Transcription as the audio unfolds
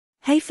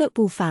Hey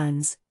football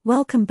fans,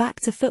 welcome back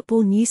to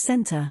Football News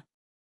Center.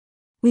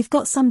 We've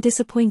got some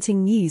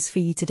disappointing news for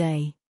you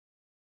today.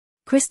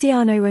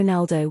 Cristiano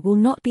Ronaldo will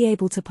not be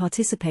able to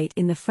participate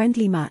in the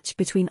friendly match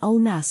between Al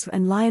Nassr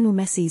and Lionel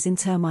Messi's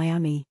Inter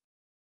Miami.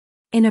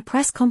 In a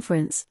press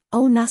conference,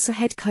 Al Nassr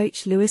head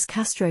coach Luis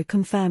Castro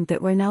confirmed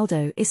that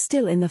Ronaldo is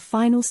still in the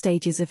final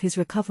stages of his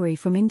recovery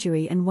from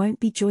injury and won't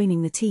be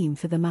joining the team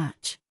for the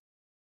match.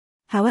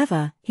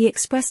 However, he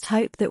expressed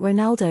hope that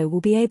Ronaldo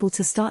will be able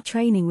to start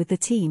training with the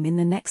team in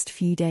the next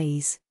few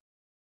days.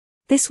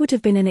 This would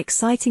have been an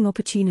exciting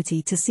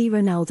opportunity to see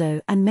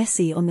Ronaldo and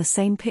Messi on the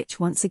same pitch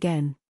once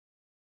again.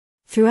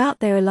 Throughout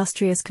their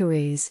illustrious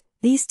careers,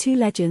 these two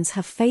legends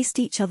have faced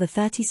each other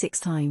 36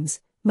 times,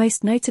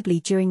 most notably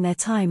during their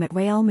time at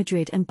Real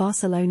Madrid and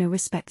Barcelona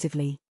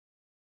respectively.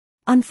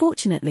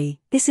 Unfortunately,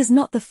 this is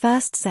not the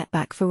first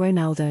setback for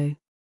Ronaldo.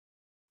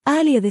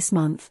 Earlier this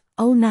month,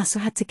 Al Nassr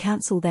had to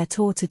cancel their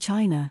tour to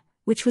China,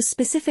 which was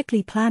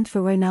specifically planned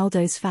for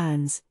Ronaldo's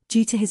fans,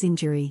 due to his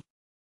injury.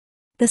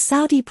 The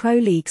Saudi Pro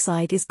League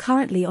side is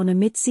currently on a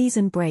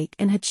mid-season break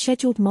and had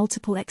scheduled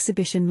multiple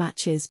exhibition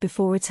matches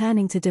before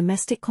returning to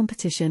domestic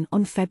competition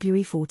on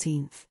February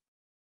 14th.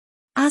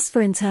 As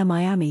for Inter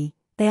Miami,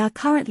 they are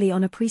currently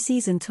on a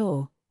pre-season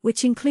tour,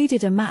 which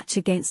included a match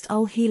against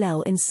Al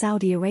Hilal in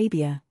Saudi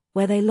Arabia,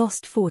 where they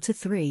lost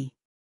 4-3.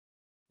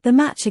 The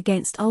match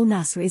against Al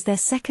Nassr is their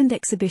second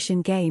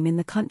exhibition game in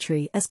the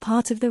country as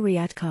part of the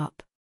Riyadh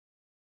Cup.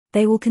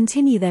 They will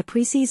continue their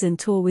pre-season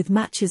tour with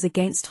matches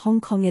against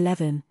Hong Kong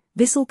 11,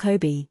 Vissel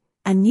Kobe,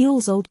 and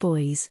Newell's Old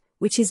Boys,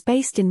 which is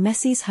based in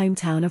Messi's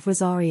hometown of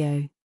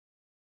Rosario.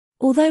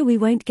 Although we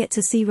won't get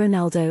to see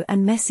Ronaldo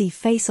and Messi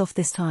face off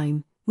this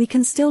time, we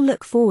can still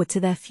look forward to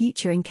their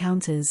future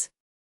encounters.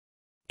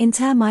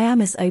 Inter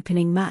Miami's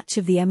opening match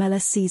of the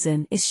MLS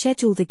season is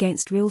scheduled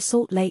against Real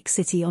Salt Lake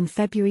City on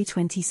February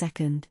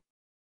 22nd.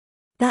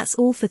 That's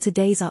all for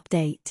today's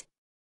update.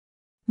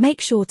 Make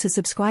sure to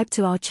subscribe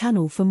to our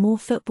channel for more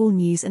football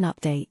news and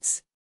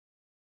updates.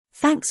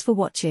 Thanks for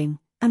watching,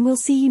 and we'll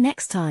see you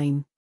next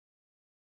time.